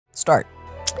start.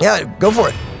 Yeah, go for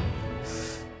it.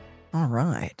 All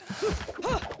right.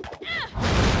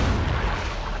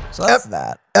 So that's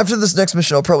that. After this next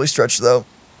mission, I'll probably stretch, though.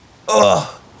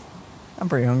 Ugh. I'm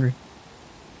pretty hungry.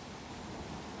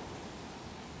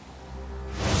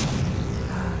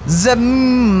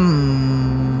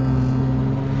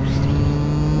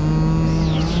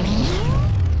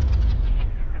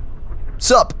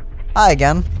 Sup? Hi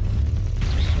again.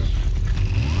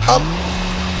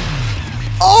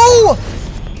 Oh!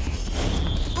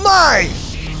 My!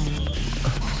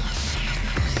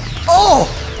 Oh!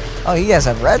 Oh, you guys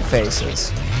have red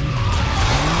faces.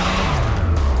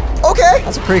 Okay.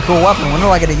 That's a pretty cool weapon. When do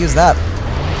I get to use that?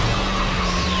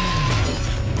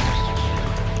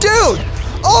 Dude!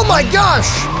 Oh my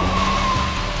gosh!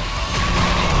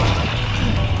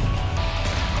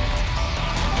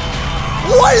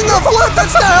 What in the flip?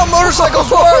 That's not how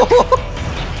motorcycles work!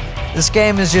 This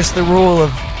game is just the rule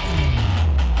of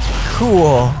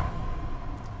cool.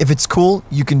 If it's cool,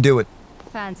 you can do it.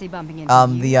 Fancy bumping into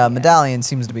you The medallion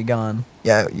seems to be gone.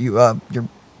 Yeah, you're...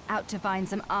 Out to find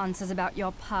some answers about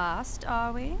your past,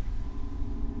 are we?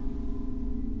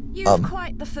 You've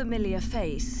quite the familiar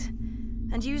face,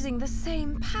 and using the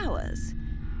same powers.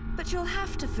 But you'll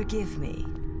have to forgive me.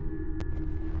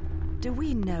 Do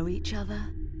we know each other?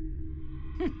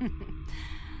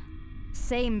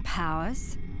 Same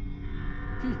powers?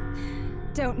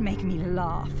 Don't make me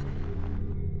laugh.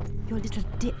 Your little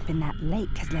dip in that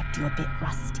lake has left you a bit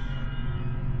rusty.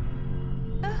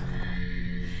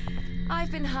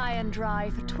 I've been high and dry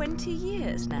for 20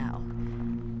 years now.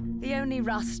 The only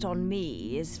rust on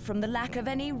me is from the lack of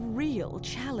any real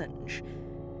challenge.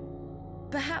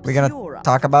 Perhaps We're gonna you're up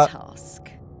talk for about- the task.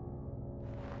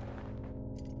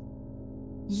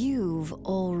 You've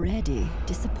already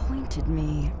disappointed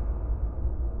me.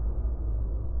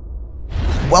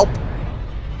 Welp.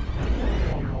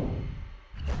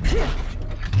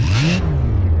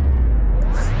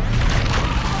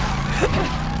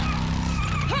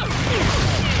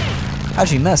 How'd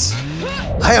she miss?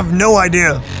 I have no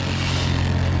idea.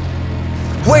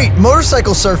 Wait,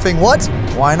 motorcycle surfing, what?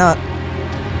 Why not?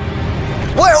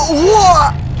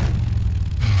 What?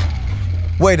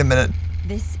 Wait a minute.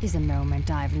 This is a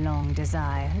moment I've long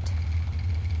desired.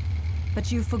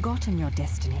 But you've forgotten your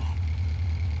destiny.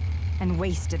 And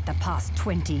wasted the past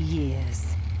 20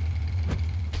 years.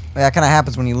 That kind of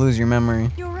happens when you lose your memory.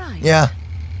 You're right. Yeah.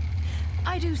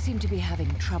 I do seem to be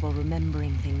having trouble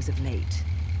remembering things of late.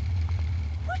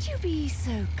 Would you be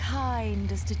so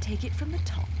kind as to take it from the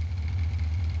top?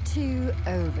 2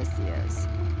 overseers,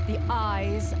 the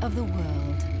eyes of the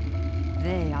world.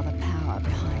 They are the power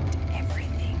behind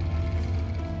everything.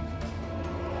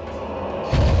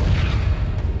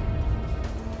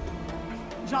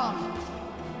 John,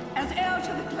 as heir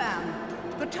to the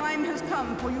clan, the time has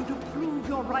come for you to prove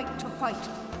your right to fight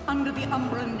under the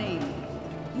Umbran name.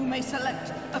 You may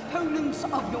select opponents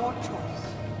of your choice.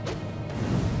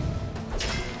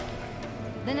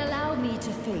 Then allow me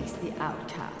to face the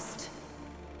outcast.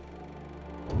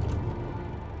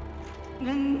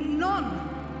 None.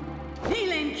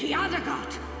 Elaine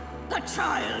Kiadagat. The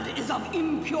child is of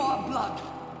impure blood.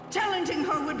 Challenging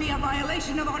her would be a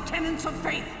violation of our tenets of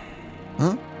faith.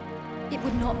 Huh? It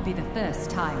would not be the first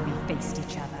time we faced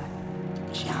each other.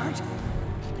 Kiard?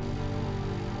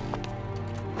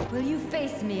 Will you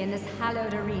face me in this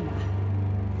hallowed arena?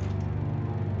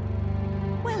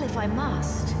 Well, if I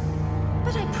must.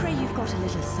 But I pray you've got a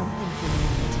little something for me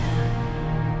in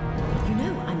return. You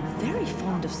know, I'm very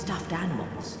fond of stuffed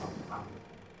animals.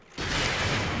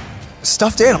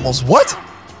 Stuffed animals, what?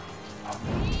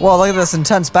 Whoa, look at this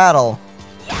intense battle.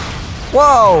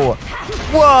 Whoa!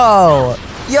 Whoa!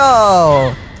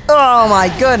 Yo! Oh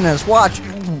my goodness, watch.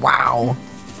 Wow.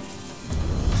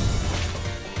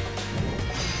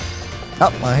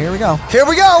 Oh, well, here we go. Here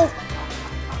we go!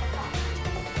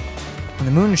 When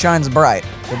the moon shines bright,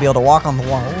 you'll be able to walk on the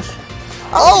walls.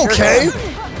 Okay!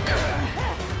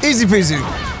 Easy peasy.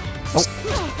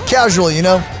 Oh. Casually, you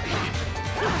know?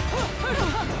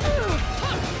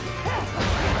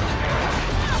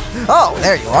 Oh,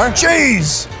 there you are.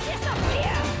 Jeez!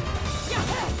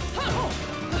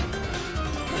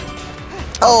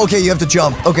 Oh, okay, you have to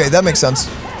jump. Okay, that makes sense.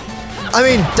 I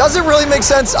mean, does it really make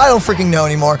sense? I don't freaking know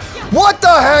anymore. What the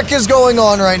heck is going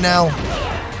on right now?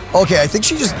 Okay, I think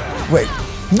she just... Wait.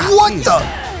 What geez. the?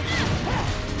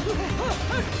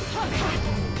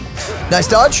 Nice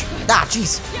dodge. Ah,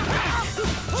 jeez.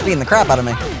 She's beating the crap out of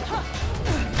me.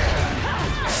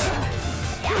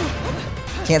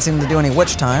 Can't seem to do any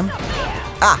witch time.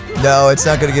 Ah, No, it's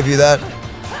not gonna give you that.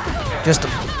 just a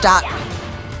dot.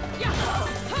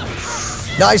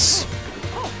 Nice.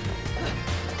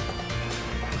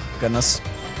 goodness.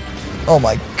 Oh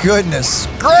my goodness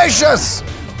gracious!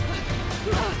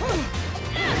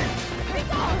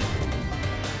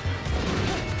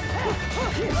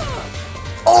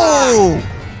 Oh!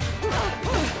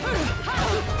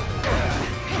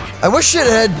 I wish it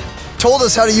had told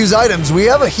us how to use items. We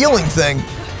have a healing thing.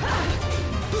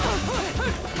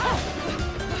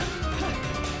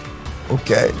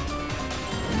 Okay.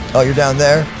 Oh, you're down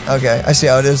there? Okay, I see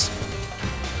how it is.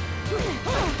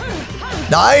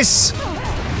 Nice!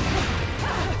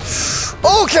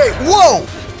 Okay, whoa!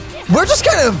 We're just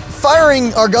kind of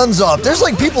firing our guns off. There's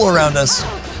like people around us.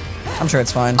 I'm sure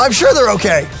it's fine. I'm sure they're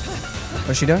okay.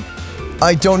 What's she doing?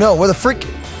 I don't know. Where the freak?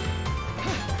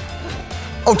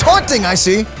 Oh, taunting, I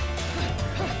see.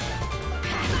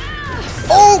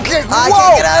 Okay, whoa! I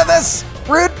can't get out of this!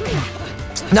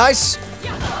 Rude! Nice.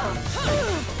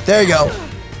 There you go.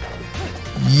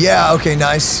 Yeah, okay,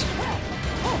 nice.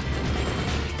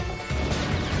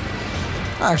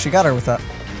 I actually got her with that.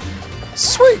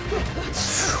 Sweet.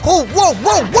 Oh, whoa,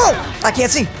 whoa, whoa! I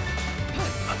can't see.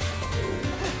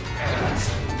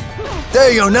 There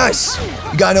you go, nice.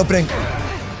 You got an opening.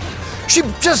 She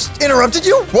just interrupted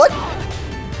you? What?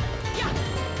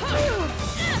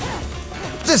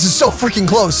 This is so freaking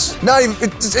close. Not even,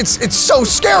 it's so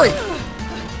scary.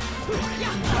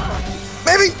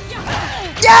 Baby.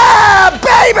 Yeah,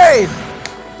 baby!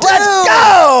 Let's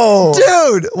go!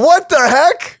 Dude, what the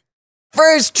heck?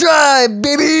 First try,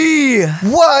 baby!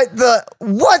 What the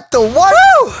what?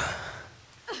 Woo!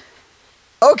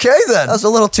 Okay then. That was a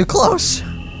little too close.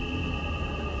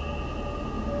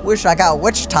 Wish I got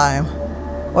witch time.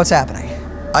 What's happening?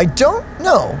 I don't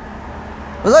know.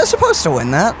 Was I supposed to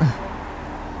win that?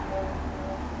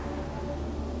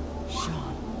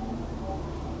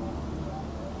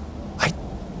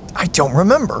 I don't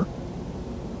remember.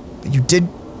 But you did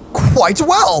quite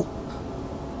well.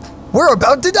 We're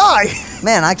about to die.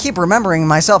 Man, I keep remembering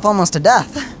myself almost to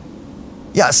death.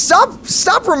 Yeah,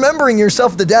 stop remembering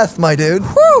yourself to death, my dude.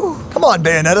 Whew. Come on,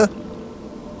 Bayonetta.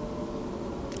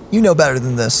 You know better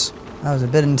than this. That was a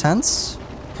bit intense.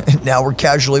 And now we're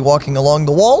casually walking along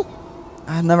the wall.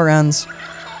 It never ends.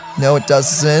 No, it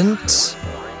doesn't.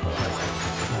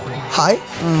 Hi.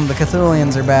 The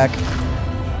Cthulhians are back.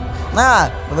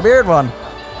 Ah, with a beard one.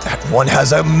 That one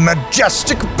has a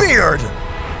majestic beard.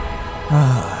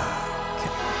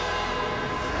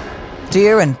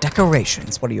 Deer and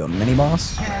decorations. What are you, a mini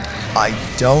boss? I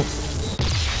don't.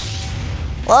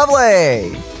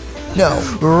 Lovely. No.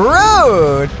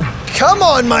 Rude. Come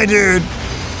on, my dude.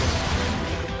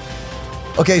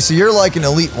 Okay, so you're like an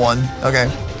elite one. Okay.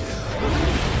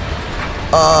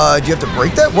 Do you have to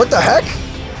break that? What the heck?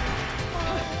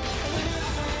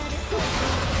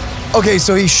 Okay,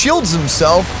 so he shields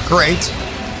himself. Great.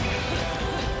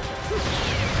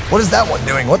 What is that one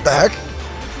doing? What the heck?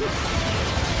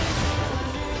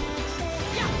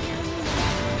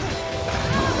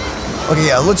 Okay,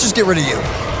 yeah, let's just get rid of you.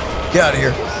 Get out of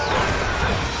here.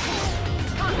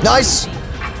 Nice.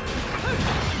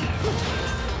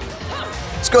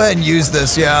 Let's go ahead and use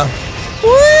this, yeah.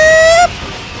 Whoop!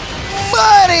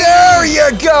 Buddy! There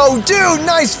you go, dude.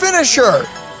 Nice finisher.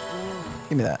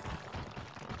 Give me that.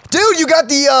 Dude, you got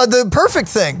the perfect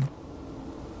thing.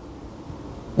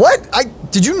 What?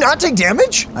 Did you not take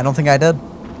damage? I don't think I did.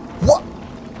 What?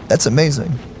 That's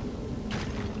amazing.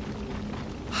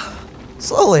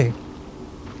 Slowly.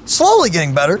 Slowly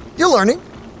getting better. You're learning.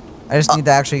 I just need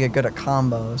to actually get good at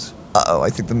combos. Uh-oh, I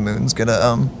think the moon's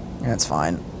gonna, Yeah, it's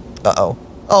fine. Uh-oh.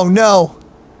 Oh, no.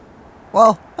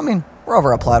 Well, I mean, we're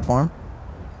over a platform.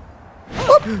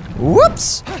 Whoop.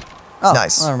 Whoops. Oh,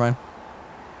 Nice. well, never mind.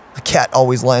 A cat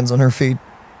always lands on her feet.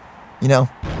 You know?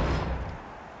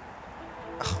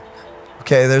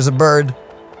 Okay, there's a bird.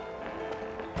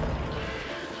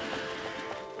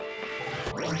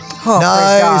 Oh,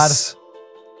 Nice. praise God.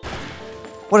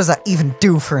 What does that even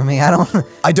do for me?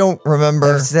 I don't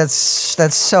remember. That's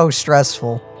so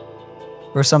stressful.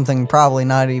 For something probably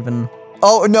not even.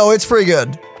 Oh, no, it's pretty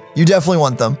good. You definitely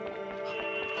want them.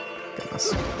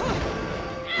 Goodness.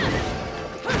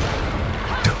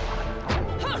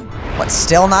 What,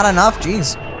 still not enough?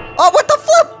 Jeez. Oh, what the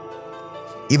flip?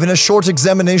 Even a short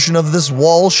examination of this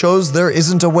wall shows there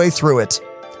isn't a way through it.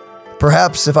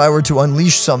 Perhaps if I were to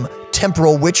unleash some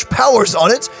temporal witch powers on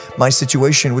it, my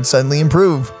situation would suddenly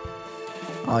improve.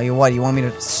 Oh, you what? You want me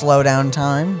to slow down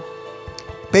time?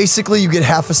 Basically, you get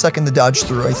half a second to dodge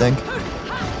through, I think.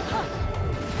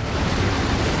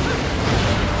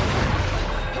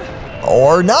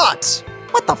 Or not.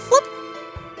 What the flip?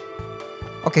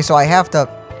 Okay, so I have to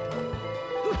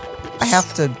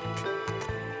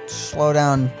slow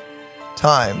down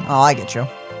Time. Oh, I get you.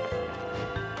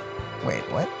 Wait,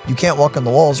 what? You can't walk on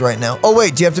the walls right now. Oh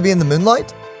wait, do you have to be in the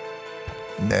moonlight?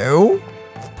 No.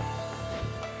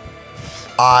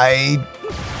 I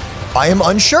am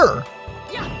unsure.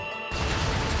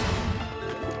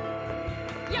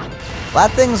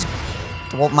 That thing's...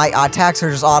 Well, my attacks are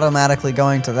just automatically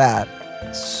going to that.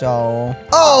 So...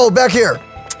 Oh, back here.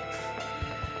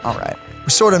 Alright. We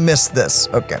sort of missed this.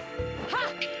 Okay.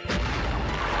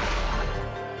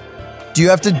 Do you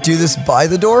have to do this by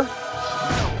the door?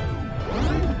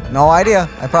 No idea.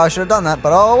 I probably should have done that,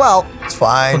 but oh well. It's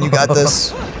fine, you got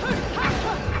this.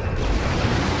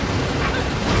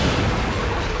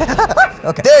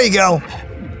 Okay. There you go.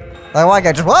 That white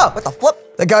guy just... Whoa! What the flip?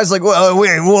 That guy's like,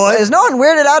 wait, what? Is no one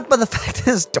weirded out by the fact that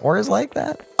his door is like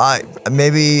that?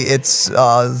 Maybe it's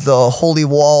the holy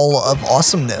wall of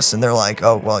awesomeness, and they're like,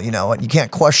 oh, well, you know what? You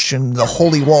can't question the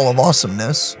holy wall of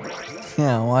awesomeness.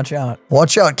 Yeah, watch out.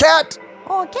 Watch out, cat!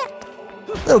 Oh, cat.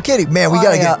 Little kitty, man, we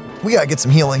gotta get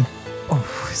some healing.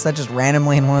 Oh, is that just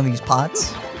randomly in one of these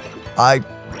pots?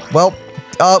 Well,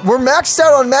 we're maxed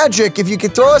out on magic. If you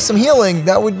could throw us some healing,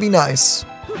 that would be nice.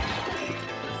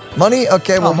 Money?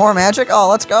 Okay, well, more magic? Oh,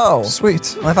 let's go.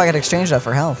 Sweet. What if I could exchange that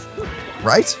for health?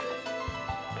 Right?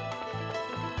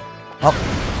 Oh.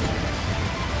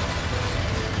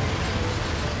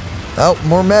 Oh,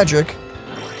 more magic.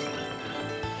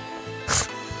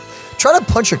 Try to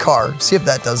punch a car. See if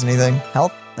that does anything.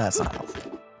 Health? That's not health.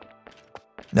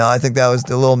 No, I think that was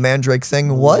the little mandrake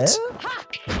thing. What?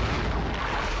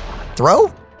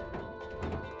 Throw?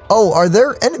 Oh, are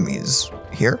there enemies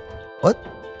here? What?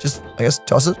 Just, I guess,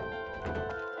 toss it.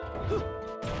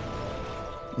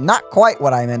 Not quite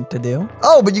what I meant to do.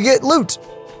 Oh, but you get loot.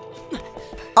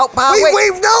 Oh,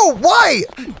 wait, no! Why?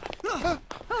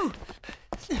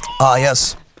 Ah,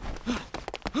 yes.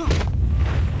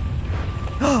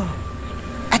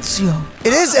 Ezio.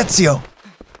 It is Ezio.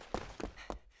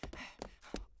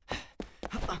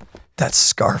 That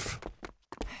scarf.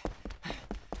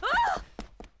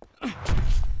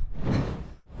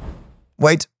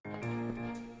 Wait.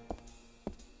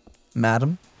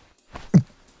 Madam?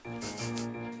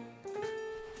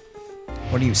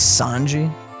 What are you, Sanji?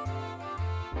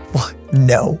 What?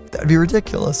 No, that'd be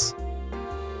ridiculous.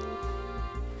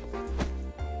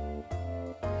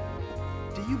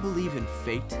 Do you believe in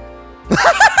fate?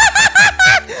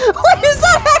 What is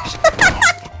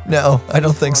that? No, I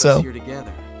don't think so. Here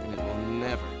together, and it will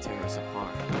never tear us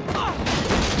apart.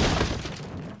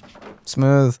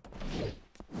 Smooth.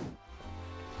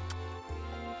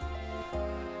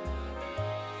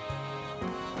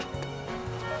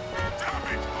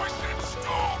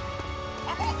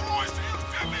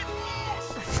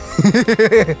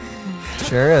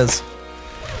 Sure is.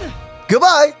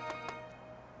 Goodbye.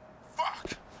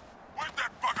 Fuck! Where'd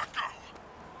that bugger go?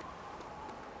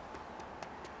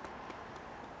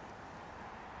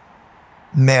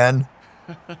 Man.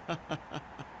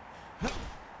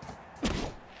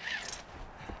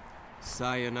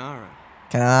 Sayonara.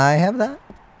 Can I have that?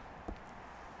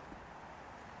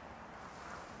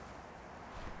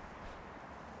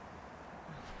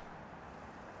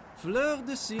 Fleur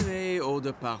de ciré eau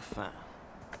de parfum.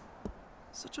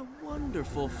 Such a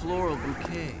wonderful floral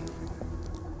bouquet.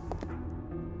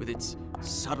 With its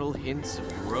subtle hints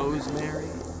of rosemary.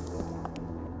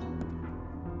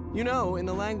 You know, in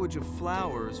the language of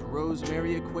flowers,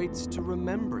 rosemary equates to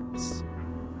remembrance.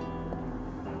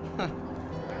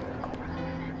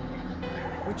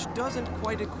 Which doesn't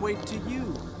quite equate to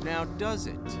you, now does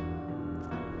it?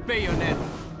 Bayonetta.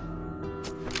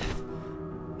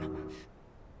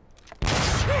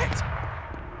 Shit!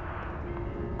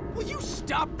 Will you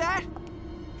stop that?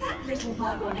 That little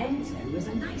bug on Enzo was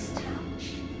a nice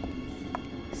touch.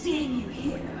 Seeing you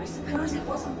here, I suppose it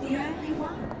wasn't the only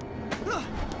one.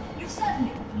 You've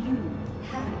certainly bloomed,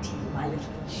 haven't you, my little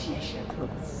Cheshire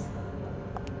puss?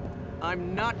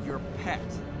 I'm not your pet.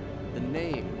 The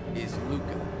name is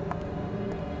Luca.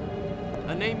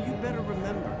 A name you better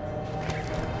remember.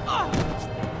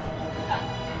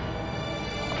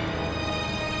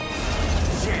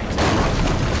 Shit!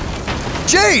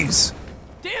 Jeez!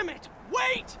 Damn it!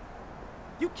 Wait!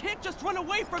 You can't just run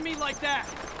away from me like that!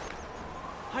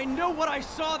 I know what I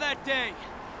saw that day!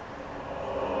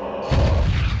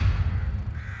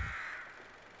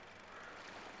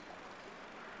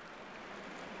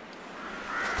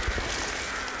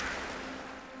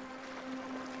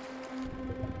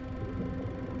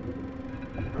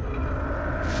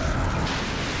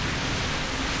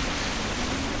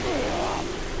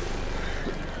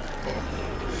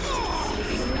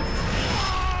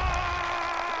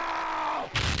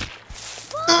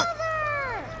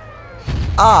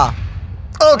 Ah.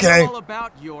 Okay. I'm all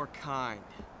about your kind.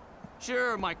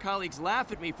 Sure, my colleagues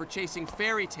laugh at me for chasing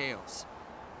fairy tales,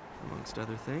 amongst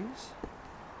other things.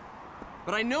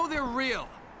 But I know they're real.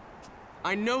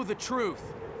 I know the truth.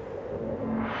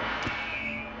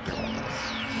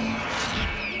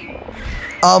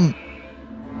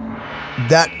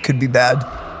 That could be bad.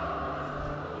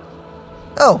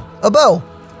 Oh, a bow.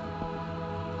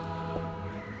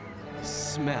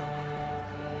 Smell.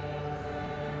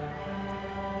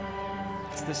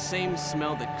 It's the same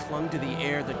smell that clung to the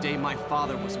air the day my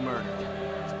father was murdered.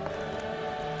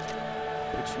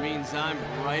 Which means I'm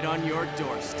right on your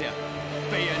doorstep,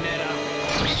 Bayonetta.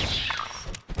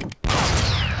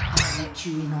 I'll let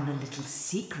you in on a little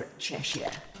secret, Cheshire.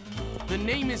 The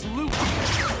name is Luke.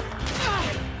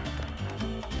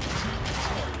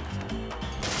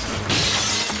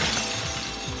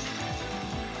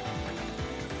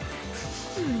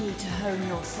 You need to hone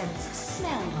your sense of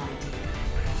smell, my dear.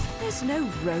 There's no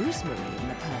rosemary in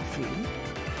the perfume.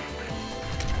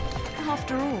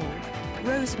 After all,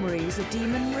 rosemary is a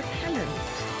demon repellent.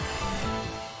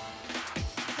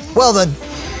 Well then.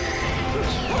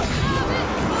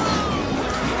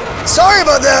 Sorry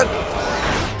about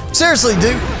that. Seriously, do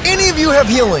any of you have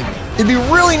healing? It'd be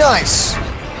really nice.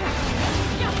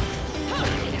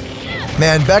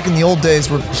 Man, back in the old days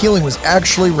where healing was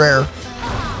actually rare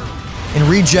and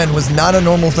regen was not a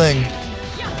normal thing.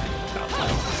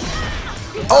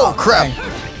 Oh, crap.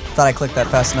 Dang. Thought I clicked that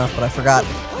fast enough, but I forgot.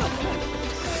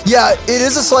 Yeah, it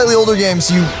is a slightly older game,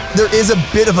 so there is a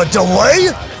bit of a delay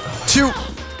to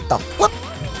The flip?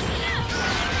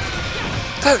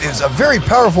 That is a very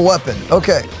powerful weapon.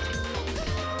 Okay.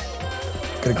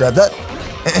 Gonna grab that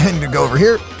and go over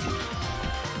here.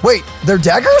 Wait, they're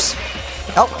daggers?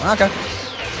 Oh, okay.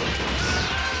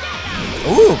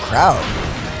 Ooh, crowd.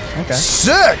 Okay.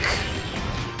 Sick!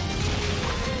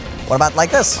 What about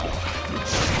like this?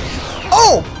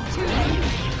 Oh!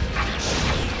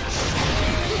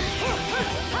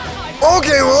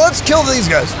 Okay, well, let's kill these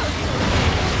guys.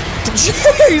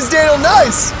 Jeez, Daniel,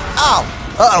 nice! Ow!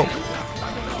 Uh-oh.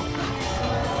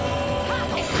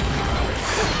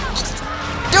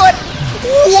 Do it!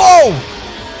 Whoa!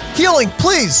 Healing,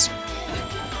 please!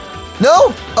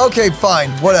 No? Okay, fine,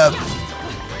 whatever.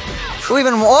 Who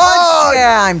even wants? Oh!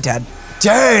 Yeah, I'm dead.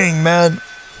 Dang, man.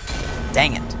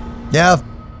 Dang it. Yeah,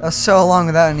 That's so long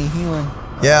without any healing.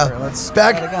 yeah. Here, let's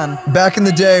try it again. Back in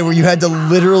the day where you had to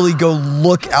literally go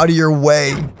look out of your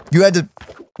way. You had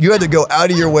to go out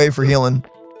of your way for healing.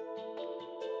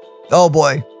 Oh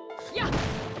boy.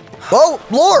 Oh,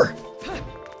 lore!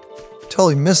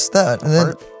 Totally missed that. And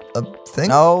then a thing?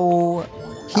 No.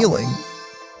 Healing.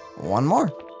 One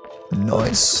more.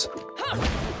 Nice.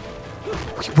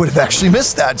 We would have actually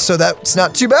missed that, so that's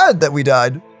not too bad that we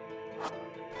died.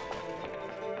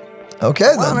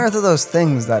 Okay, What on then. earth are those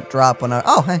things that drop when I...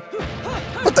 Oh, hey.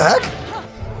 What the heck?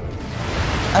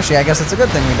 Actually, I guess it's a good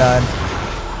thing we died.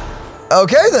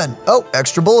 Okay, then. Oh,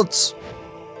 extra bullets.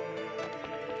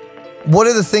 What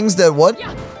are the things that what?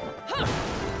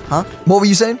 Huh? What were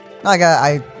you saying?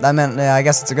 I meant, yeah, I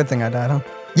guess it's a good thing I died, huh?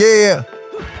 Yeah.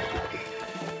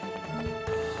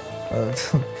 I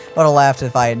would have laughed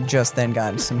if I had just then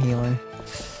gotten some healing.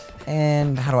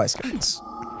 And how do I skip this?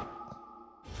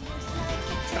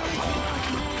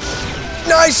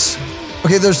 Nice!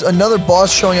 Okay, there's another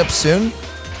boss showing up soon.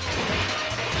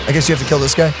 I guess you have to kill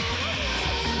this guy.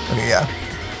 Okay, yeah.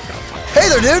 Hey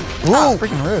there, dude! Oh, Ooh.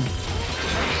 freaking rude.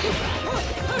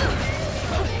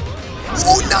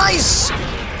 Oh, nice!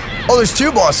 Oh, there's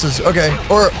two bosses. Okay.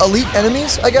 Or elite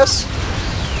enemies, I guess?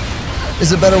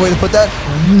 Is a better way to put that?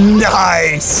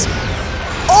 Nice!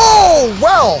 Oh,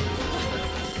 wow!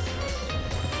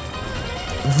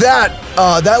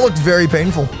 That looked very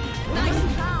painful.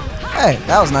 Hey,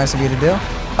 that was nice of you to do.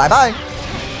 Bye-bye.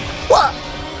 What?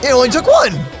 It only took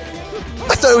one!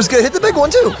 I thought it was gonna hit the big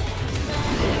one, too.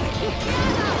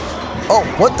 Oh,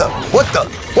 what the?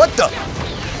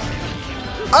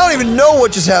 I don't even know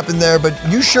what just happened there, but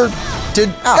you sure did.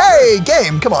 Oh. Hey,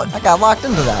 game, come on. I got locked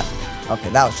into that. Okay,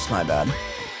 that was just my bad.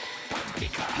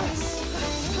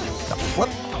 The flip?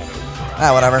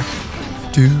 Ah, whatever.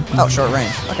 Oh, short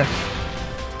range. Okay.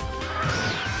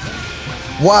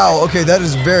 Wow, okay, that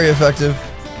is very effective.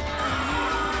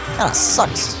 Kinda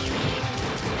sucks.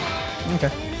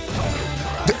 Okay.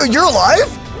 You're alive?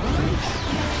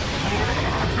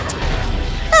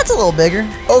 That's a little bigger.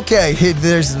 Okay,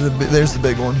 there's the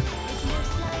big one.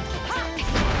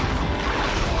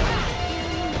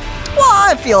 Well,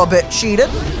 I feel a bit cheated.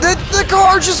 The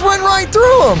car just went right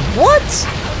through him. What?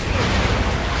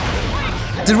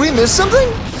 Did we miss something?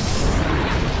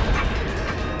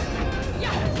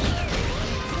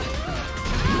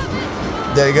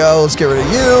 There you go. Let's get rid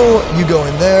of you. You go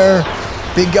in there.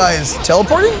 Big guy is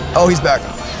teleporting? Oh, he's back.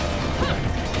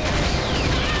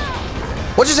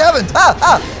 What just happened?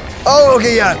 Oh,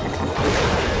 okay, yeah.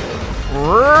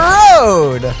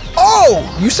 Road!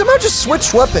 Oh, you somehow just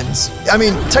switched weapons. I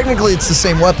mean, technically it's the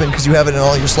same weapon because you have it in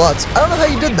all your slots. I don't know how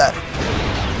you did that.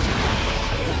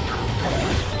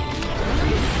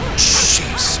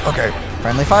 Jeez, okay.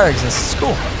 Friendly fire exists.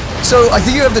 Cool. So I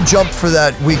think you have to jump for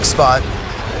that weak spot.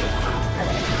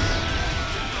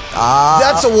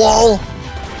 That's a wall.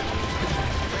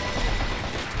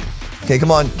 Okay,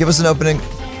 come on, give us an opening.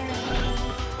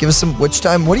 Give us some witch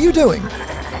time. What are you doing?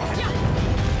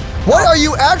 What are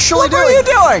you actually doing? What are you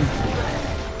doing?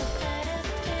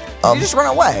 Did you just run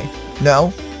away?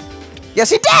 No. Yes,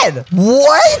 he did!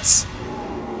 What?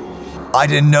 I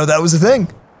didn't know that was a thing.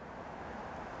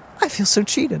 I feel so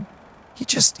cheated. He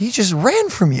just ran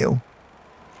from you.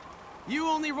 You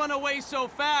only run away so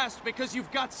fast because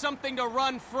you've got something to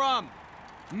run from.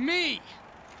 Me!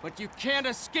 But you can't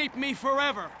escape me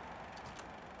forever.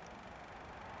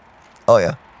 Oh,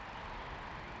 yeah.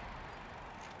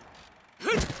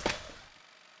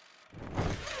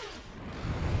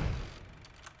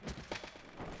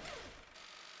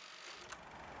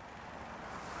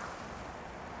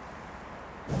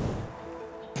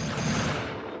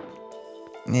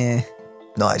 Yeah.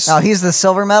 Nice. Oh, he's the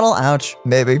silver medal? Ouch.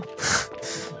 Maybe.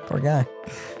 Poor guy.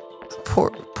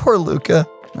 Poor Luca.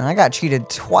 Man, I got cheated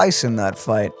twice in that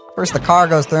fight. First the car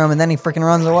goes through him and then he freaking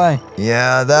runs away.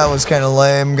 Yeah, that was kind of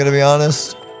lame, gonna be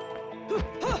honest.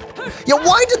 Yeah,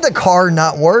 why did the car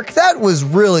not work? That was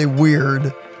really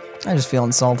weird. I just feel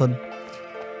insulted.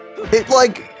 It,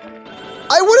 like,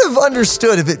 I would have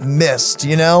understood if it missed,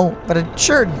 you know? But it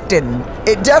sure didn't.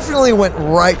 It definitely went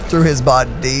right through his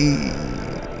body.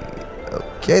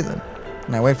 Okay, then.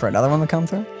 Can I wait for another one to come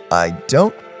through? I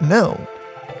don't know.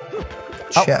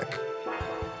 Check.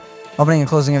 Opening and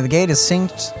closing of the gate is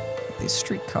synced with these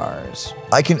streetcars.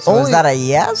 I can So only... is that a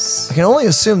yes? I can only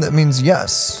assume that means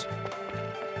yes.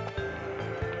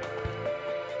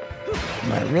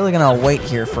 Am I really gonna wait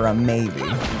here for a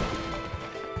maybe?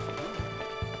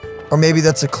 Or maybe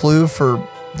that's a clue for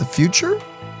the future?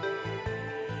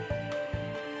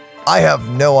 I have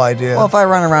no idea. Well, if I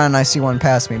run around and I see one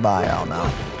pass me by, I'll know.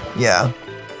 Yeah.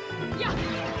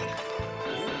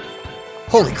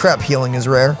 Holy crap, healing is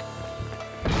rare.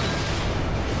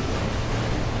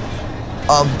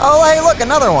 Oh, hey, look,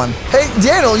 another one. Hey,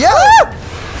 Daniel, yeah!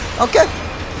 Okay.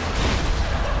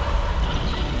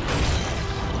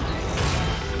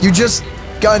 You just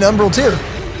got an Umbral Tear.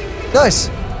 Nice.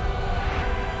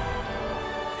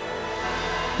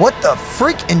 What the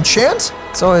freak? Enchant?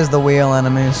 It's always the wheel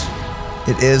enemies.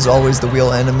 It is always the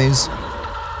wheel enemies.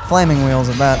 Flaming wheels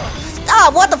at that. Ah,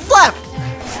 what the flip?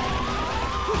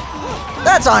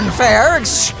 That's unfair.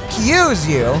 Excuse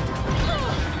you.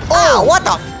 Oh, what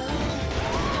the?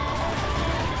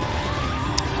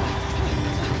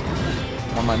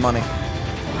 I want my money.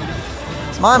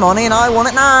 It's my money and I want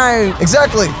it now.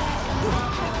 Exactly.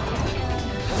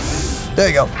 There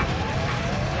you go.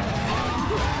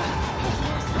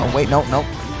 Oh, wait, no.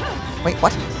 Wait,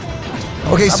 what?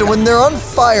 Okay, so when they're on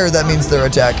fire, that means they're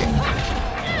attacking.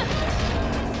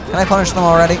 Can I punish them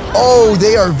already? Oh,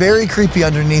 they are very creepy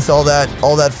underneath all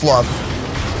that fluff.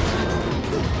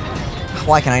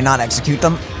 Why can I not execute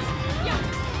them?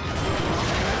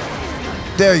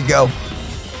 There you go.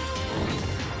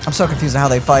 I'm so confused on how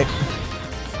they fight.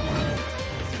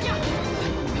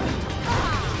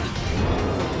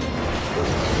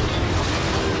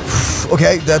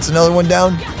 Okay, that's another one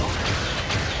down.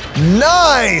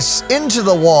 Nice! Into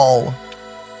the wall.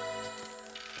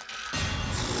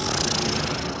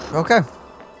 Okay.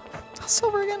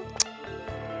 Silver again?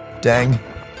 Dang.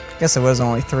 Guess it was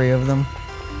only 3 of them.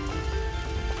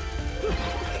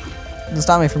 Doesn't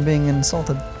stop me from being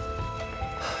insulted.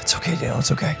 It's okay, Daniel,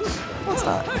 it's okay. It's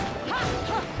not.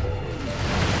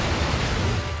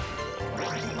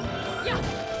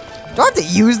 Do I have to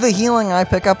use the healing I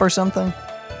pick up or something?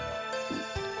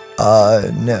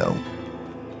 No.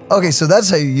 Okay, so that's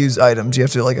how you use items. You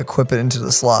have to, like, equip it into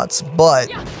the slots, but...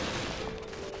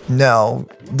 No.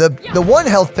 The 1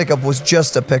 health pickup was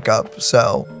just a pickup,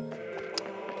 so...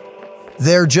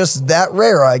 They're just that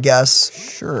rare, I guess.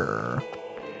 Sure.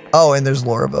 Oh, and there's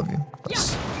lore above you.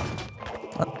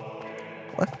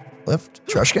 What? Lift?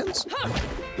 Trash cans?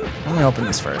 Let me open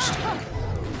this first.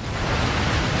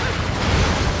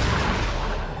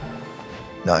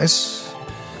 Nice.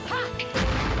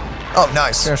 Oh,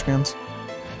 nice. Trash cans.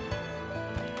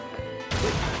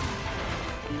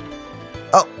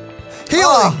 Oh.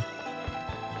 Healing!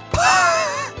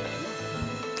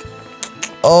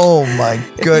 Oh my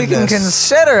goodness. If you can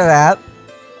consider that.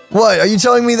 What, are you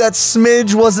telling me that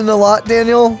smidge wasn't a lot,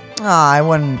 Daniel? I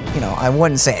wouldn't, I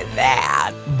wouldn't say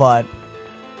that, but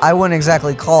I wouldn't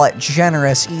exactly call it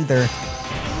generous either.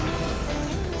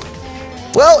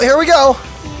 Well, here we go.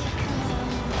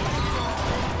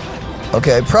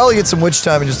 Okay, probably get some witch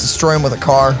time and just destroy him with a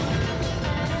car.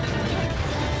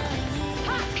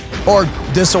 Or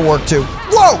this'll work too.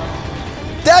 Whoa!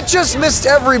 That just missed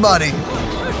everybody.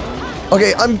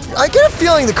 Okay, I get a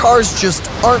feeling the cars just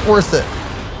aren't worth it.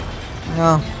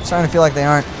 No, I'm starting to feel like they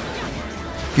aren't.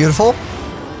 Beautiful.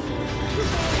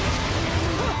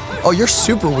 Oh, you're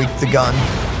super weak, the gun.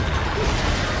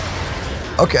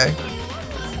 Okay.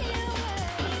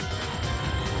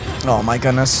 Oh my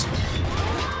goodness.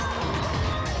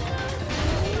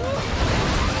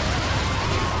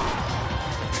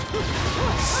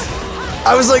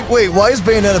 I was like, wait, why is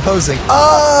Bayonetta posing?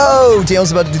 Oh,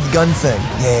 Dale's about to do the gun thing.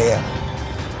 Yeah.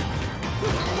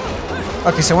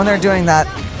 Okay, so when they're doing that,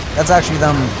 that's actually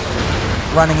them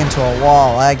running into a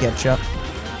wall. I get you.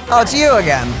 Oh, it's you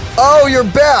again. Oh, you're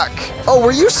back. Oh,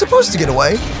 were you supposed to get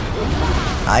away?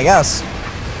 I guess.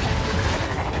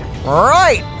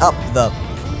 Right up the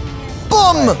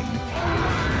boom. leg.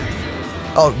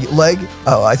 Oh, leg?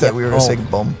 Oh, I thought Yep. we were gonna say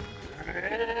boom.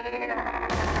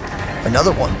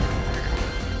 Another one.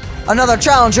 Another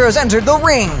challenger has entered the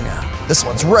ring. This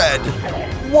one's red.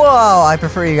 Whoa, I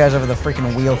prefer you guys over the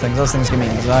freaking wheel things. Those things give me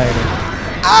anxiety.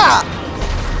 Ah!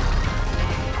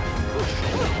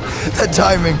 That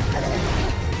timing.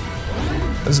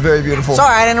 It was very beautiful.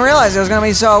 Sorry, I didn't realize it was gonna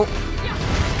be so...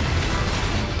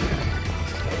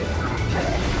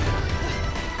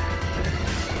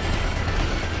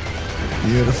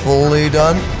 Beautifully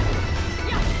done.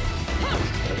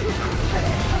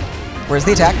 Where's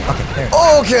the attack? Okay, there.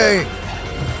 Okay.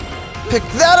 Pick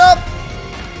that up.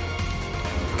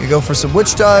 Could go for some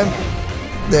witch time.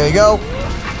 There you go.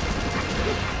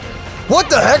 What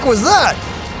the heck was that?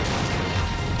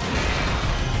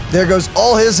 There goes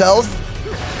all his health.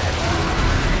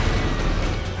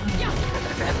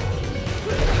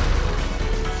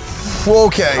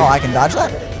 Okay. Oh, I can dodge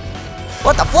that?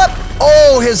 What the flip?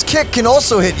 Oh, his kick can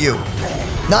also hit you.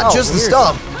 Not just the weird.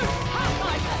 stomp.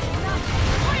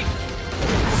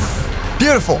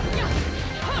 Beautiful.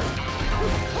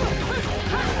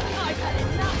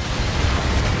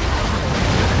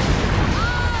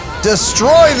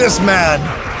 Destroy this man.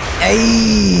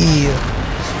 Hey.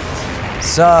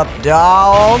 Sup,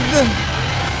 dog?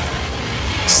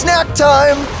 Snack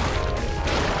time.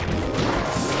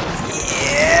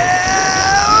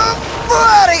 Yeah,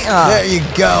 buddy. There you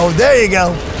go. There you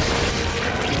go.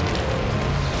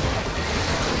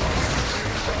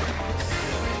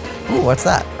 Ooh, what's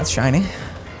that? That's shiny.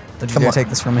 Did you Come dare on. take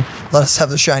this from me? Let us have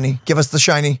the shiny. Give us the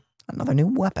shiny. Another new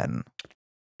weapon.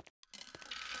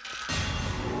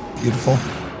 Beautiful.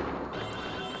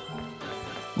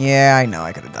 Yeah, I know.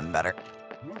 I could have done better.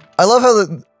 I love how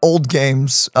the old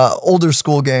games, older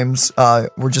school games,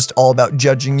 were just all about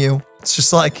judging you. It's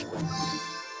just like,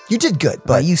 you did good,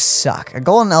 but You suck. A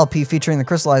golden LP featuring the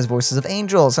crystallized voices of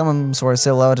angels. Some sort of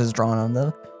silhouette is drawn on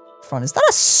the front. Is that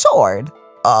a sword?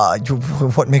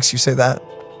 what makes you say that?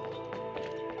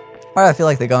 Or I feel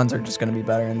like the guns are just going to be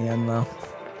better in the end, though.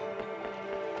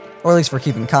 Or at least for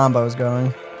keeping combos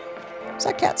going. Is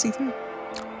that cat see-through?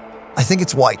 I think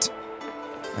it's white.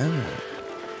 Oh.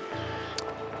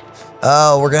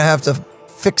 Oh, we're gonna have to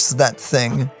fix that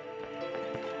thing.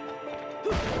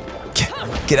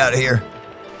 Get out of here.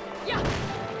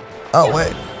 Oh,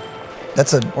 wait.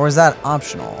 That's a... Or is that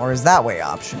optional? Or is that way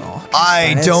optional? I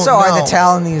And don't it's so know. hard to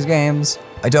tell in these games.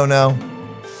 I don't know.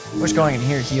 Wish going in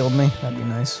here healed me. That'd be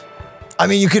nice. I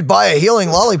mean, you could buy a healing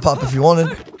lollipop if you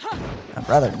wanted. I'd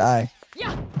rather die.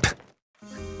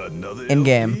 Another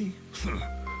In-game. LP?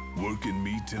 Working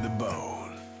me to the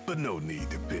bone. But no need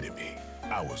to pity me.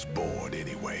 I was bored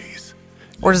anyways.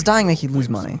 Or does dying make you lose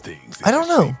money? Things I don't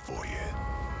know. for you.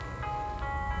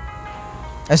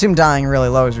 I assume dying really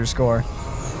lowers your score.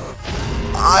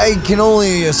 I can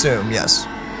only assume, yes.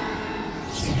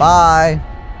 Bye.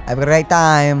 Have a great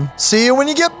time. See you when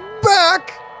you get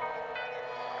back.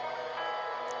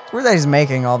 It's weird that he's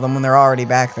making all of them when they're already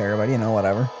back there, but you know,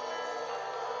 whatever.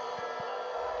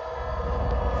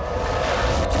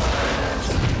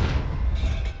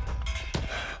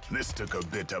 This took a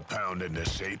bit of pound into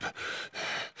shape,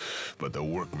 but the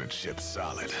workmanship's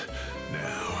solid.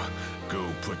 Now, go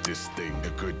put this thing to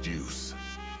good use.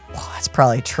 Well, it's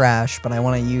probably trash, but I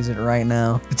want to use it right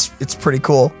now. It's pretty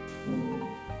cool.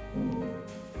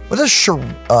 What does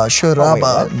Sharaba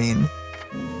what? mean?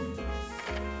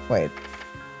 Wait.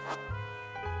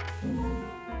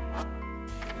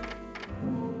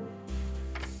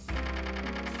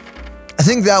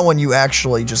 think that one you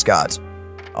actually just got.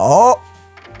 Oh,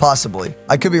 possibly.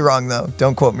 I could be wrong though.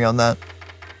 Don't quote me on that.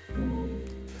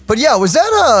 But yeah, was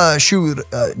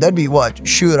that that'd be what?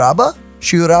 Shuraba?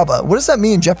 Shuraba. What does that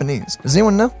mean in Japanese? Does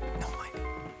anyone know? No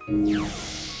idea.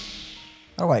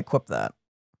 How do I equip that?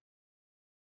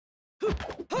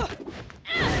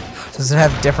 Does it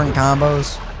have different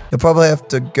combos? You'll probably have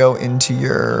to go into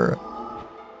your...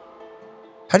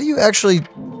 How do you actually...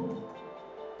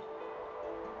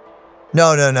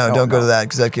 No, don't go to that,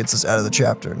 because that gets us out of the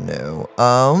chapter. No.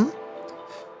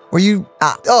 Were you...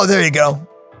 Oh, there you go.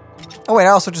 Oh, wait, I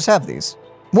also just have these.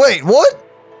 Wait, what?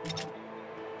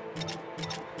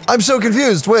 I'm so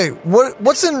confused. Wait,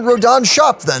 what's in Rodon's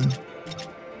shop, then?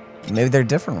 Maybe they're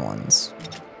different ones.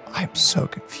 I'm so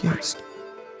confused.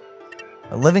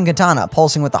 A living katana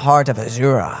pulsing with the heart of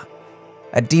Azura.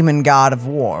 A demon god of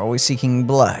war, always seeking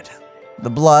blood. The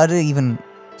blood even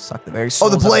suck the very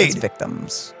souls of its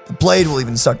victims. The blade will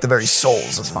even suck the very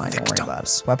souls of fine, the don't victims. worry about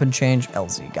it. Weapon change,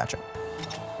 LZ, gotcha.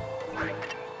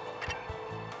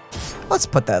 Let's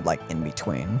put that, like, in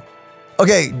between.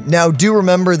 Okay, now do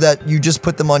remember that you just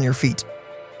put them on your feet.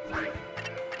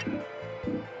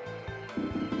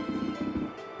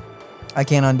 I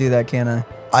can't undo that, can I?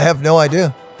 I have no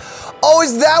idea. Oh,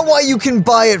 is that why you can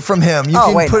buy it from him? You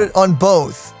can put it on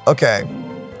both. Okay,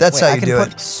 that's how you do it. I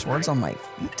can put swords on my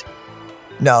feet?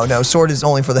 No, sword is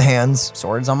only for the hands.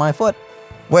 Swords on my foot.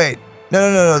 Wait,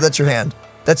 no, that's your hand.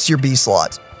 That's your B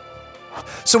slot.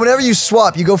 So whenever you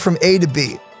swap, you go from A to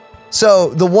B. So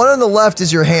the one on the left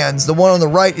is your hands, the one on the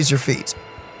right is your feet.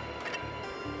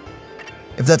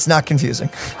 If that's not confusing.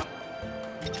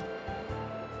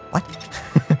 What?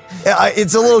 Yeah,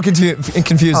 it's a little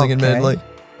confusing, admittedly.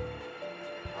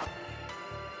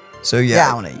 So yeah.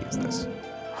 Yeah, I want to use this.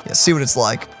 Yeah, see what it's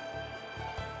like.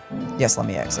 Yes, let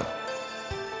me exit.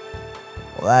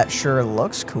 Well, that sure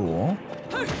looks cool.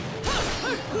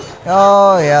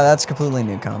 Oh, yeah, that's completely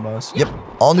new combos. Yep,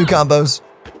 all new combos.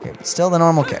 Okay, but still the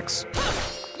normal kicks.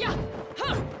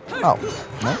 Oh,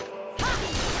 no?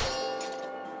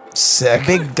 Sick.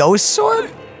 Big ghost sword?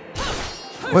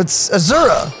 What's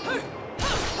Azura?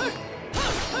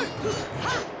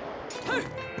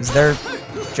 Is there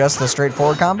just the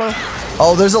straightforward combo?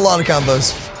 Oh, there's a lot of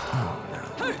combos. Oh,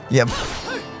 no. Yep.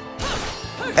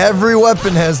 Every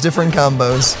weapon has different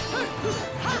combos.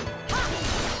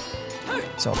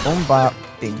 So, boom, bop,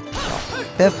 bing, bop,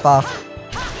 piff, buff.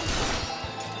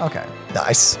 Okay.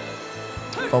 Nice.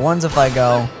 But one's if I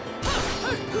go...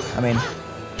 I mean...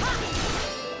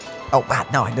 Oh, wow,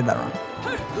 no, I did that wrong.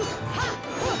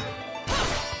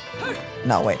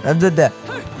 No, wait, I did that.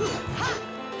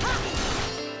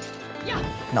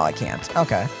 No, I can't.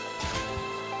 Okay.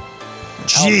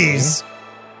 Jeez.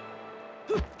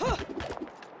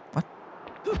 What?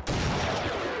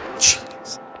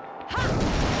 Jeez.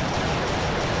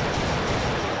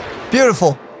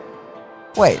 Beautiful.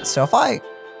 Wait, so if I...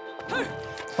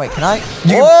 Wait, can I...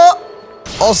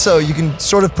 Also, you can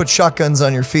sort of put shotguns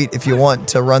on your feet if you want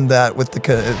to run that with the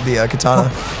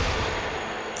katana.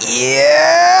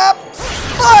 Yeah,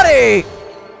 buddy!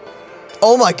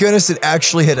 Oh my goodness, it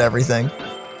actually hit everything.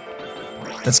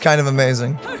 That's kind of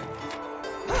amazing.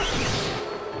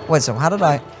 Wait, so how did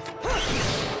I...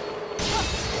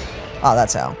 Oh,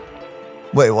 that's how.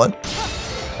 Wait, what?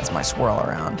 That's my swirl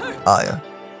around. Oh, yeah.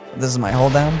 This is my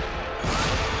hold down.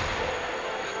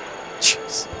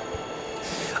 Jeez.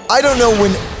 I don't know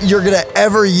when you're gonna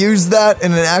ever use that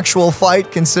in an actual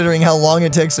fight, considering how long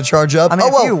it takes to charge up. I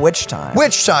mean, a few witch time.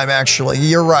 Witch time, actually.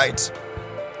 You're right.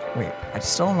 Wait, I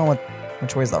still don't know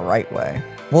which way is the right way.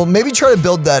 Well, maybe try to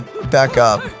build that back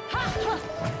up.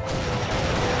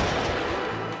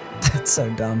 That's so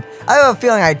dumb. I have a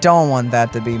feeling I don't want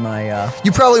that to be my,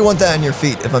 You probably want that on your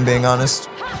feet, if I'm being honest.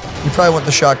 You probably want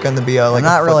the shotgun to be like I'm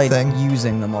not a really thing.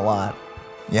 using them a lot.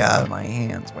 Yeah. My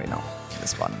hands. Wait, no.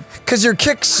 This button. Because your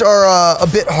kicks are a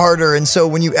bit harder, and so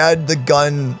when you add the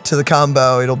gun to the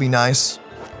combo, it'll be nice.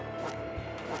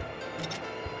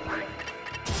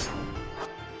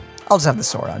 I'll just have the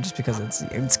sword on, just because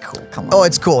it's cool. Come on. Oh,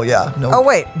 it's cool, yeah. No. Oh,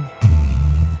 wait.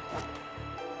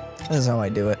 This is how I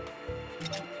do it.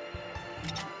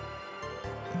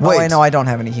 Wait. Oh, wait, no, I don't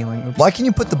have any healing. Oops. Why can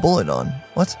you put the bullet on?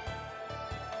 What?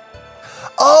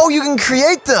 Oh, you can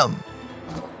create them!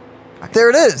 There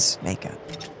it is. Make it.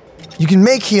 You can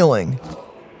make healing.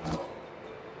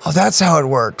 Oh, that's how it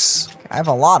works. I have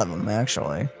a lot of them,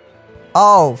 actually.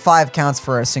 Oh, 5 counts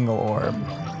for a single orb.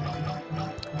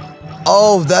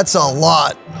 Oh, that's a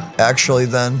lot, actually,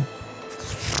 then.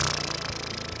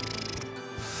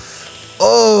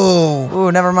 Oh.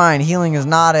 Ooh, never mind. Healing is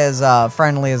not as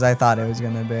friendly as I thought it was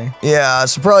going to be. Yeah,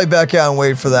 so probably back out and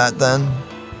wait for that, then.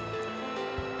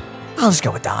 I'll just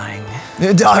go with dying.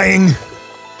 Dying.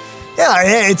 Yeah,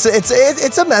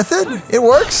 it's a method. It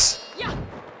works.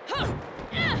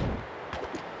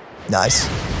 Nice.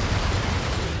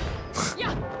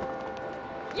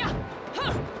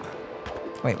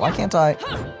 Wait, why can't I?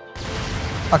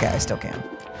 Okay, I still can.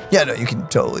 Yeah, no, you can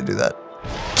totally do that.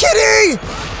 Kitty!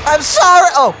 I'm sorry!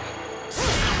 Oh!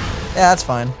 Yeah, that's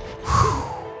fine.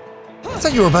 I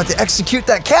thought you were about to execute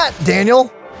that cat,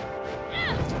 Daniel.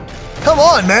 Come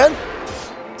on, man.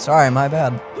 Sorry, my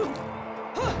bad.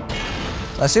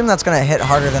 So I assume that's gonna hit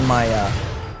harder than my,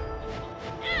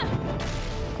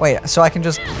 Wait, so I can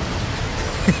just...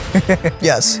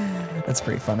 Yes. That's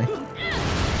pretty funny.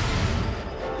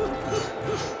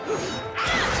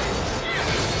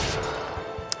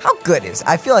 How good is it?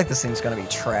 I feel like this thing's gonna be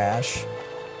trash.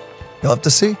 You'll have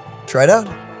to see. Try it out.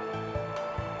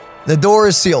 The door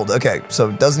is sealed. Okay, so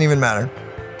it doesn't even matter.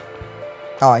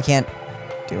 Oh, I can't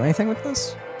do anything with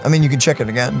this? I mean, you can check it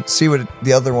again. See what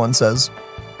the other one says.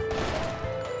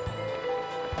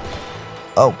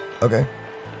 Oh, okay.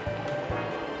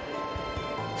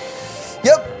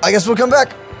 Yep, I guess we'll come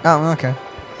back. Oh, okay.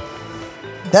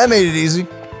 That made it easy.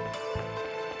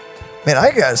 Man, I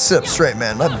gotta sit up straight,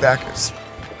 man. My back is...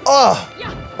 Oh!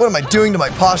 What am I doing to my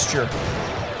posture?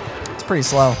 It's pretty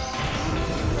slow.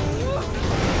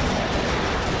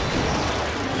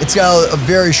 It's got a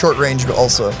very short range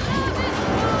also.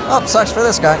 Oh, sucks for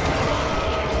this guy.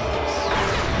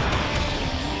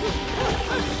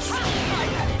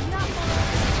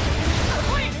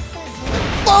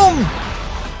 Boom!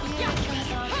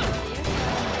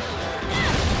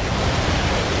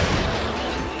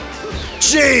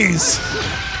 Jeez!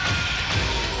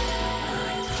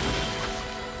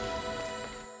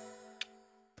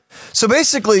 So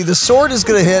basically, the sword is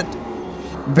gonna hit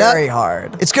very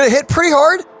hard. It's gonna hit pretty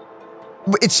hard.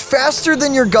 It's faster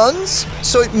than your guns,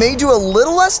 so it may do a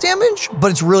little less damage, but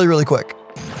it's really, really quick.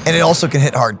 And it also can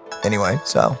hit hard anyway,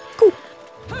 so. Cool.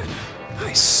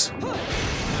 Nice.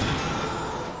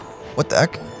 What the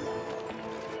heck?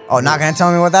 Oh, not gonna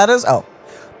tell me what that is? Oh.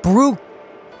 Broken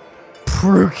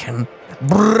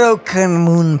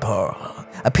moon pearl.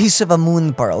 A piece of a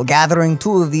moon pearl. Gathering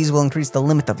 2 of these will increase the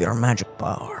limit of your magic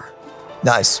power.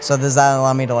 Nice. So does that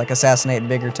allow me to, like, assassinate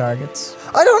bigger targets?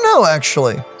 I don't know,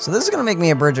 actually. So this is gonna make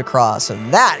me a bridge across, so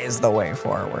that is the way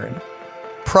forward.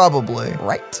 Probably.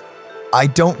 Right? I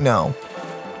don't know.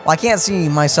 Well, I can't see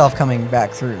myself coming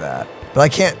back through that. But I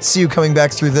can't see you coming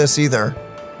back through this either.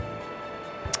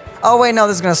 Oh, wait, no,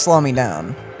 this is gonna slow me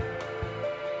down.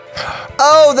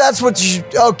 Oh, that's what you...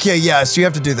 Okay, yeah, so you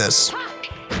have to do this.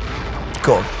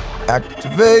 Cool.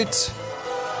 Activate.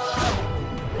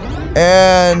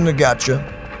 And gotcha.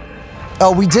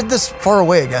 Oh, we did this far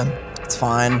away again. It's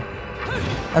fine.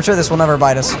 I'm sure this will never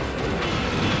bite us.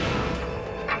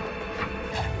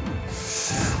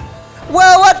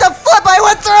 Whoa, what the flip? I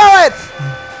went through it!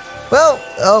 Well,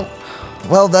 oh.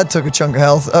 Well, that took a chunk of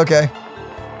health. Okay.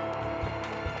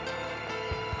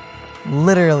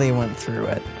 Literally went through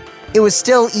it. It was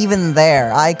still even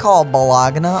there. I call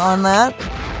Bologna on that.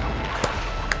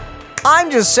 I'm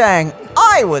just saying,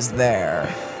 I was there.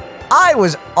 I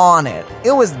was on it.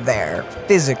 It was there,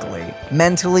 physically,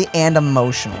 mentally, and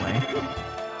emotionally.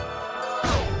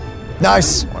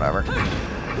 Nice. Whatever.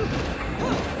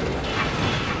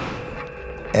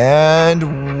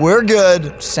 And we're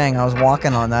good. Just saying, I was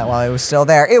walking on that while it was still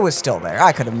there. It was still there.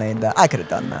 I could have made that. I could have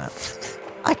done that.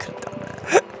 I could have done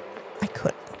that. I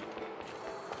could.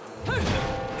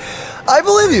 I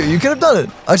believe you. You could have done it.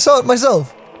 I saw it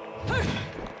myself. I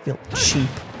feel cheap.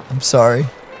 I'm sorry.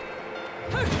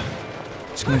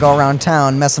 Just gonna go around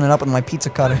town messing it up with my pizza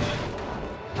cutter.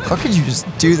 How could you just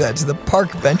do that to the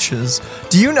park benches?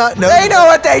 Do you not know? They know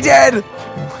what they did!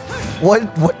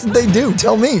 What did they do?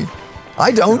 Tell me.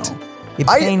 I don't. No. It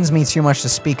pains me too much to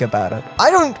speak about it.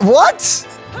 I don't. What?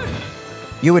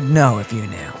 You would know if you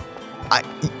knew.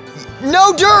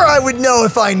 No, I would know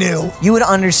if I knew. You would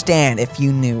understand if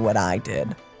you knew what I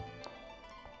did.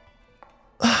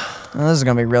 Well, this is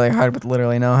gonna be really hard with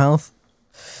literally no health.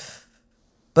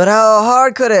 But how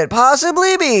hard could it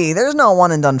possibly be? There's no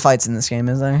one and done fights in this game,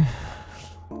 is there?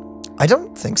 I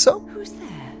don't think so. Who's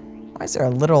there? Why is there a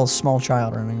literal small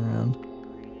child running around?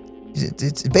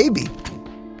 It's a baby.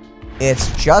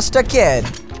 It's just a kid.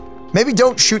 Maybe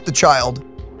don't shoot the child.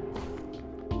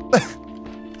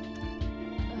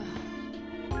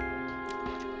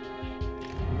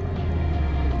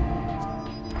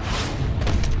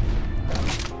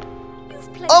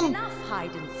 You've played enough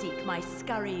hide and seek, my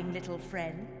scurrying little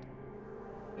friend.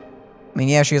 I mean,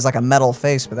 yeah, she has like a metal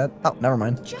face, but that... Oh, never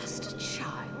mind. Just a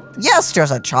child? Yes,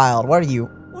 just a child. What are you?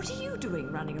 What are you doing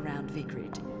running around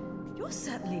Vigrid? You're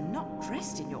certainly not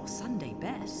dressed in your Sunday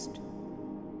best.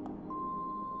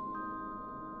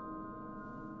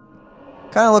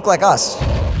 Kind of look like us. Fly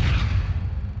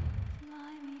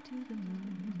me to the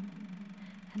moon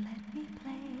and let me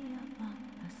play among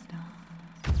the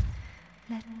stars.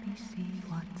 Let me see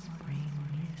what spring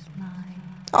is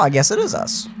like. Oh, I guess it is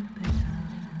us. Jupiter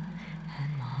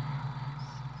and Mars.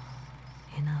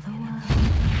 In other words,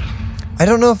 I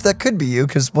don't know if that could be you,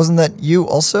 because wasn't that you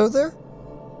also there?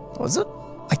 Was it?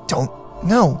 I don't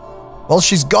know. Well,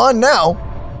 she's gone now.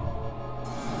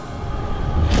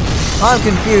 I'm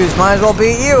confused. Might as well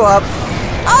beat you up.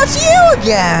 Oh, it's you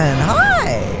again.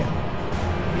 Hi.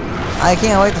 I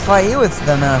can't wait to fight you with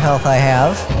the amount of health I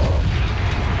have.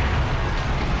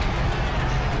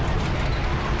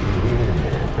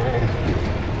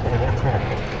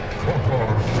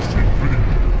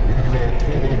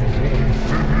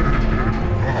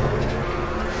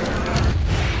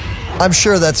 I'm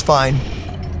sure that's fine.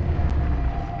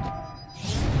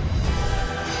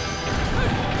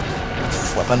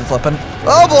 Flippin'.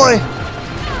 Oh boy!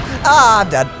 Ah, I'm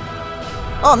dead.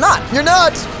 Oh, I'm not. You're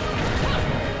not!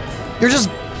 You're just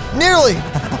nearly.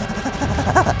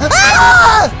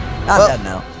 I'm dead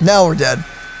now. Now we're dead.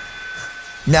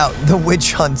 Now the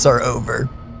witch hunts are over.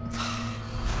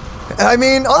 I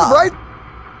mean, on the bright.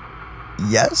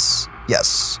 Yes.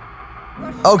 Yes.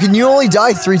 Oh, can you only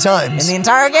die 3 times? In the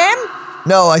entire game?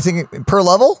 No, I think per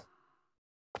level?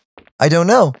 I don't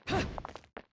know.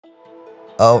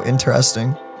 Oh,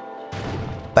 interesting.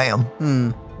 Bam.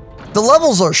 The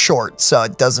levels are short, so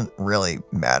it doesn't really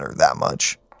matter that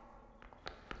much.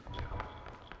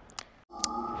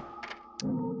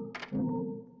 Boom,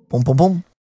 boom, boom.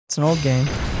 It's an old game.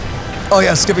 Oh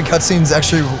yeah, skipping cutscenes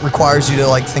actually requires you to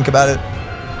like think about it.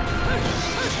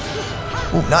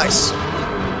 Ooh, nice.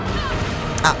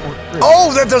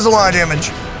 Oh, that does a lot of damage.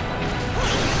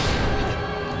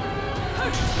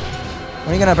 When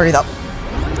are you gonna breathe up?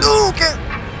 Okay.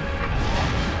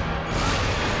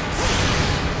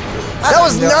 That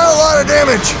was not a lot of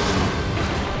damage.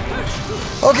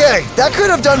 Okay, that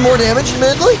could have done more damage,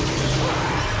 admittedly.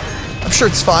 I'm sure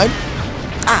it's fine.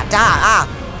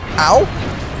 Ow.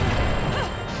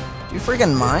 Do you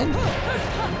freaking mind?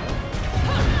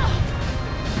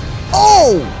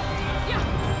 Oh!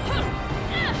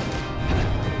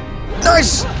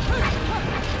 Nice!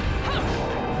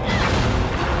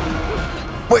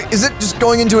 Wait, is it just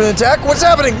going into an attack? What's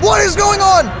happening? What is going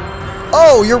on?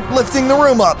 Oh, you're lifting the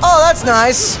room up. Oh, that's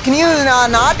nice. Can you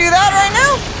not do that right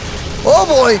now? Oh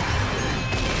boy.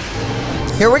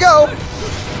 Here we go.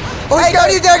 Oh, Hey,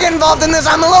 don't you dare get involved in this.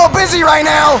 I'm a little busy right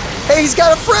now. Hey, he's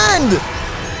got a friend.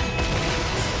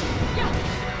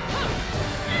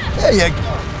 There you go.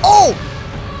 Oh!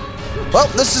 Well,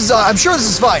 this is, I'm sure this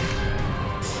is fine.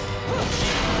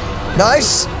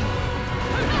 Nice.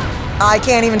 I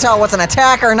can't even tell what's an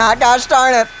attack or not. Gosh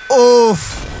darn it.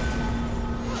 Oof.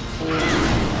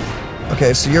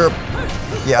 Okay, so you're...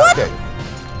 Yeah, What? okay.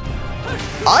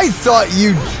 I thought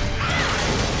you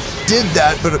did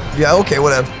that, but yeah, okay,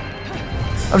 whatever.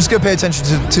 I'm just gonna pay attention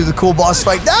to the cool boss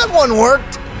fight. That one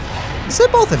worked! Is it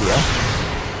both of you?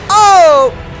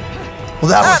 Oh!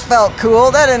 Well, That felt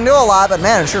cool. That didn't do a lot, but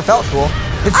man, it sure felt cool.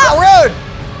 It felt rude!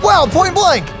 Wow, point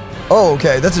blank! Oh,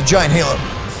 okay, that's a giant halo.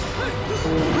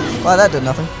 Well, that did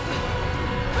nothing.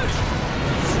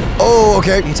 Oh,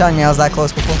 okay. You telling me I was that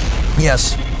close before?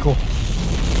 Yes. Cool.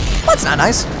 That's not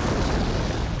nice.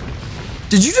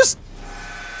 Did you just...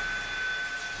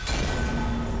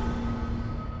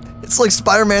 It's like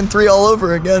Spider-Man 3 all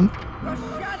over again.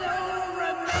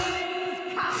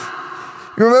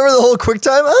 You remember the whole quick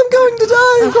time? I'm going to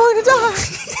die! I'm going to die!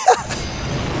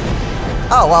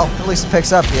 Oh, well, at least it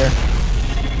picks up here.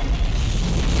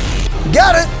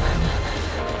 Got it!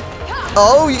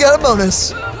 Oh, you got a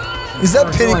bonus. Is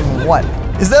that pity? Doing what?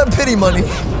 Is that pity money?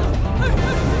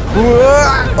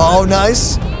 Oh,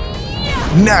 nice.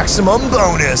 Maximum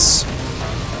bonus.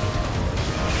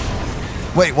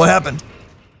 Wait, what happened?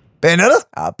 Bayonetta?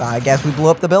 I guess we blew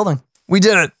up the building. We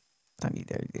did it.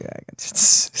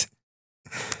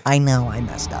 I know I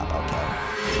messed up, okay.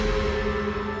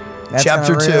 That's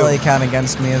Chapter 2. really kind of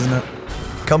against me, isn't it?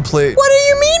 Complete. What do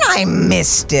you mean I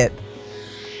missed it?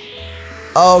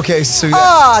 Oh, okay, so yeah.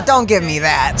 Oh, don't give me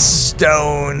that.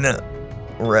 Stone.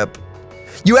 Rip.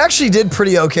 You actually did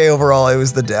pretty okay overall. It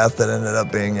was the death that ended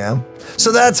up being, yeah.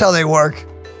 So that's how they work.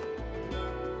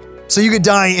 So you could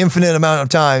die infinite amount of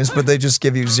times, but they just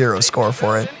give you 0 score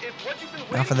for it.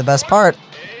 Now for the best part.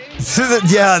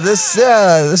 Yeah, this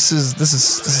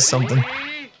is something.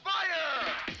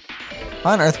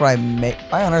 Why on earth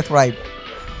would I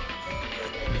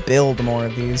build more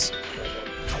of these?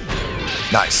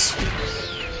 Nice.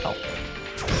 Oh.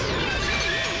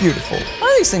 Beautiful. Why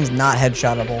are these things not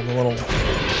headshotable, the little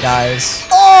guys?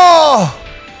 Oh!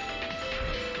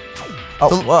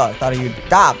 Oh, whoa, I thought you'd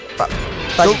stop.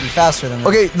 Thought you'd be faster than that.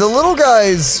 Okay, the little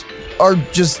guys are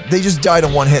just, they just die to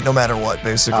one hit no matter what,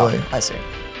 basically. Oh, I see.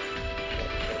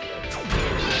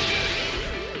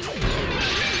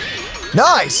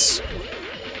 Nice!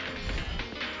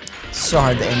 It's so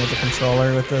hard to aim with the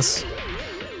controller with this.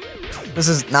 This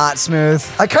is not smooth.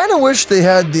 I kind of wish they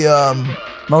had the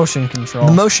motion control.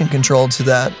 The motion control to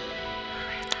that.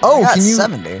 Oh, I got can you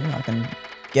 70? I can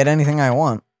get anything I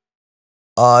want.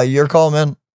 Your call,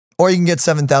 man. Or you can get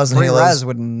 7,000 3 halos. res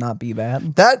would not be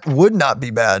bad. That would not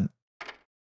be bad.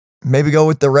 Maybe go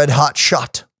with the red hot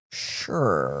shot.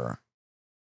 Sure.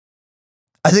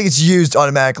 I think it's used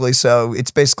automatically, so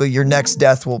it's basically your next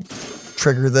death will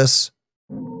trigger this.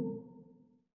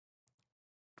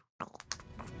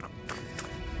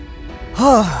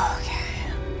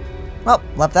 Okay. Well,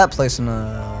 left that place in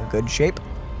a good shape.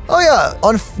 Oh yeah,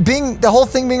 the whole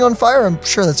thing being on fire, I'm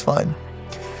sure that's fine.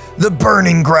 The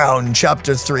Burning Ground,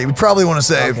 Chapter 3. We probably want to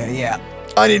save. Okay, yeah.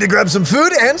 I need to grab some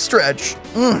food and stretch.